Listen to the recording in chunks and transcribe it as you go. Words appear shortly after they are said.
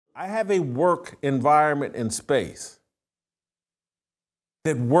I have a work environment and space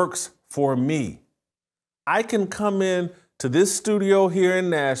that works for me. I can come in to this studio here in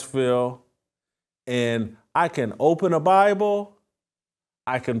Nashville and I can open a Bible.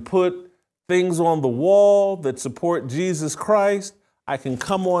 I can put things on the wall that support Jesus Christ. I can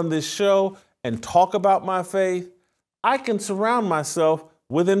come on this show and talk about my faith. I can surround myself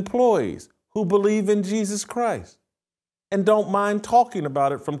with employees who believe in Jesus Christ and don't mind talking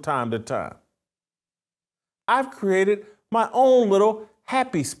about it from time to time. I've created my own little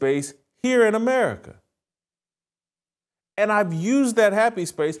happy space here in America. And I've used that happy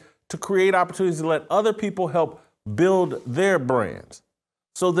space to create opportunities to let other people help build their brands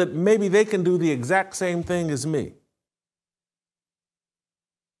so that maybe they can do the exact same thing as me.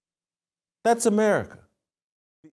 That's America.